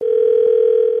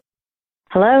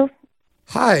Hello?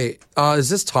 Hi, is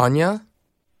this Tanya?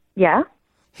 Yeah?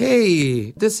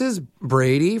 Hey, this is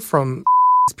Brady from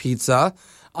Pizza.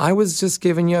 I was just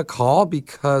giving you a call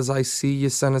because I see you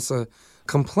sent us a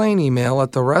complaint email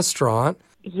at the restaurant.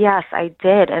 Yes, I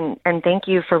did, and thank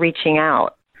you for reaching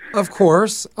out. Of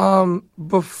course.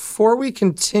 Before we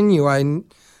continue, I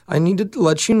need to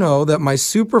let you know that my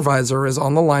supervisor is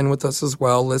on the line with us as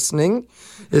well, listening.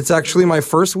 It's actually my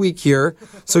first week here,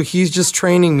 so he's just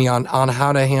training me on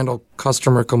how to handle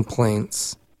customer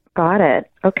complaints. Got it.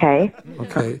 Okay.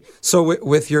 Okay. So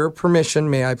with your permission,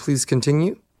 may I please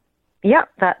continue? Yep,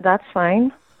 that's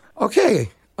fine. Okay.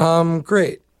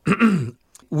 Great.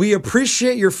 We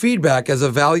appreciate your feedback as a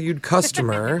valued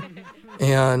customer.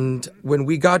 And when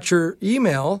we got your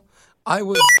email, I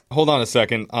was... Hold on a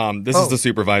second. This is the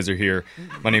supervisor here.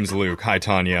 My name's Luke. Hi,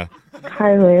 Tanya.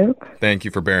 Hi, Luke. Thank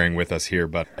you for bearing with us here,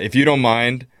 but if you don't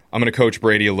mind, I'm going to coach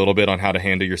Brady a little bit on how to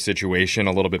handle your situation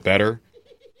a little bit better.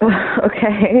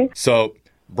 Okay. So,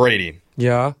 Brady.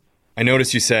 Yeah? I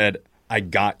noticed you said, I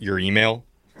got your email.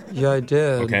 Yeah, I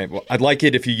did. Okay, well, I'd like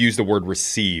it if you use the word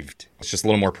received. It's just a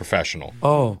little more professional.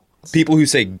 Oh. People who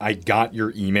say, I got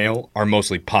your email are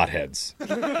mostly potheads.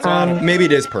 So maybe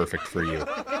it is perfect for you.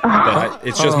 But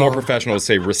it's just more professional to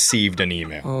say received an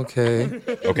email. Okay.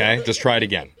 Okay? Just try it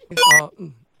again.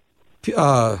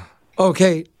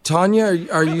 Okay. Tanya,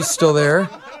 are you still there?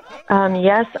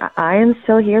 Yes, I am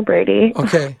still here, Brady.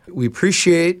 Okay. We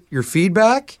appreciate your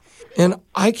feedback, and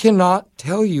I cannot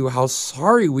tell you how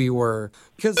sorry we were,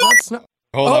 because that's not...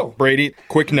 Hold up, Brady.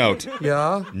 Quick note.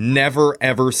 Yeah? Never,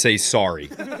 ever say sorry.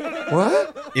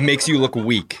 What? It makes you look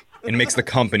weak. It makes the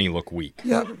company look weak.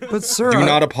 Yeah, but sir... Do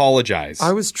not apologize.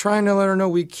 I was trying to let her know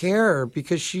we care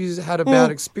because she's had a bad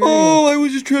experience. Oh, I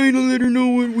was just trying to let her know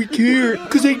when we care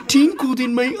because I tinkled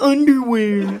in my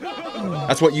underwear.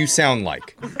 That's what you sound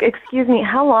like. Excuse me,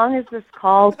 how long is this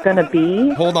call gonna be?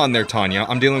 Hold on there, Tanya.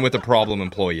 I'm dealing with a problem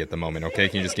employee at the moment, okay?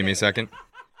 Can you just give me a second?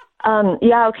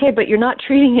 Yeah, okay, but you're not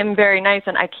treating him very nice,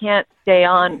 and I can't stay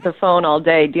on the phone all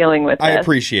day dealing with this. I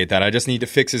appreciate that. I just need to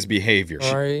fix his behavior.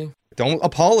 Sorry. Don't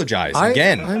apologize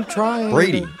again. I'm trying.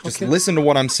 Brady, just listen to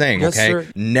what I'm saying, Yes, okay? sir.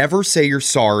 Never say you're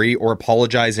sorry or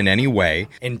apologize in any way.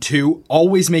 And two,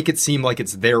 always make it seem like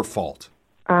it's their fault.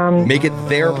 Make it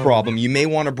their problem. You may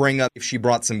want to bring up if she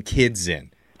brought some kids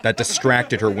in that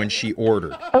distracted her when she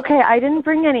ordered. Okay, I didn't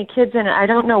bring any kids in. I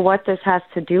don't know what this has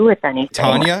to do with anything.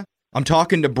 Tanya, I'm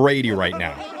talking to Brady right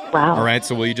now. Wow. All right,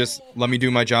 so will you just let me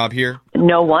do my job here?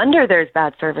 No wonder there's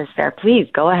bad service there. Please,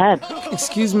 go ahead.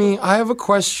 Excuse me, I have a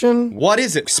question. What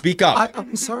is it? Speak up.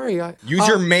 I'm sorry. Use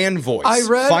your man voice.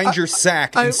 I Your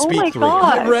sack and speak my through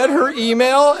God. I read her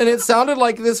email, and it sounded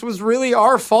like this was really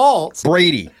our fault.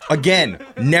 Brady, again,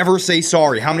 never say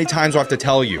sorry. How many times do I have to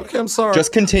tell you? Okay, I'm sorry.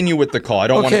 Just continue with the call. I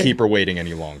don't want to Okay. keep her waiting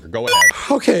any longer. Go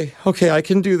ahead. Okay, I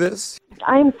can do this.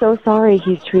 I'm so sorry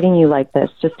he's treating you like this.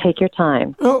 Just take your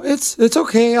time. No, it's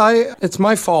okay. It's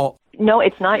my fault. No,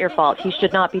 it's not your fault. He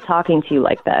should not be talking to you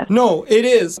like this. No, it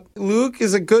is. Luke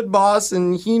is a good boss,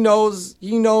 and he knows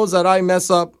that I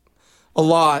mess up a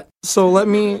lot. So let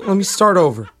me start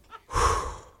over.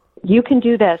 You can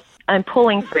do this. I'm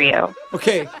pulling for you.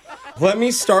 Okay, let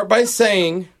me start by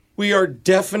saying we are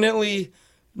definitely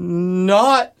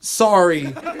not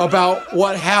sorry about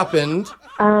what happened.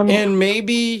 And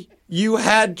maybe you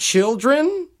had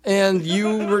children and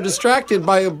you were distracted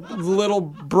by little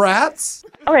brats.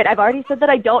 All right, I've already said that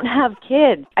I don't have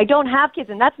kids. I don't have kids,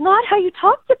 and that's not how you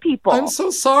talk to people. I'm so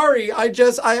sorry. I'm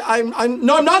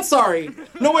not sorry.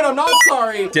 No, wait, I'm not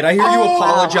sorry. Did I hear you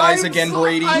apologize I'm again, so-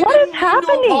 Brady? I What didn't is mean to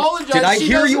happening? apologize. Did I She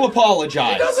hear you doesn't-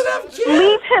 apologize? She doesn't have kids.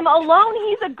 Leave him alone.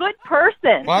 He's a good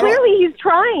person. Well, I don't- Clearly, he's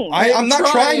trying. I'm not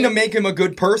trying. trying to make him a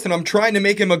good person. I'm trying to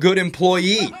make him a good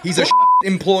employee. He's a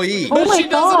employee. Oh But my she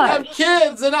doesn't gosh. have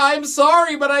kids, and I'm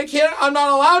sorry, but I can't. I'm not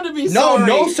allowed to be No, sorry.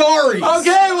 no sorry.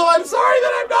 Okay, well, I'm sorry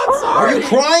that I'm not sorry. Are you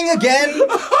crying again?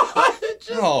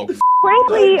 Oh,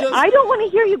 Frankly, just- I don't want to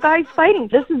hear you guys fighting.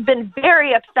 This has been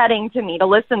very upsetting to me to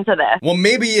listen to this. well,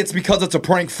 maybe it's because it's a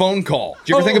prank phone call. Did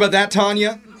you ever think about that,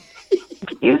 Tanya?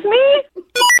 Excuse me?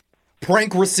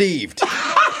 Prank received.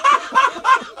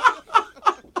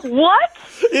 What?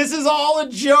 This is all a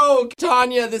joke.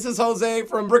 Tanya, this is Jose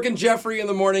from Brooke and Jeffrey in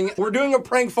the morning. We're doing a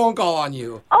prank phone call on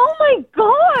you. Oh my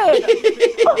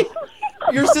God.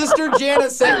 Your sister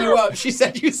Jana sent you up. She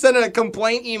said you sent a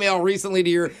complaint email recently to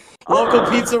your local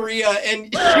pizzeria,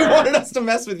 and she wanted us to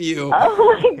mess with you.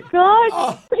 Oh my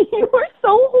God. You were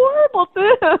so horrible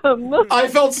to him. I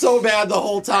felt so bad the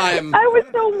whole time. I was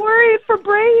so worried for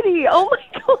Brady. Oh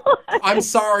my God. I'm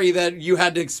sorry that you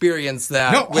had to experience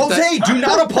that. No, with Jose, that- do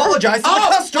not apologize to the Oh,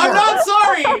 customer. I'm not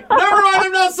sorry. Never mind,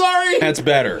 I'm not sorry. That's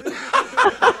better.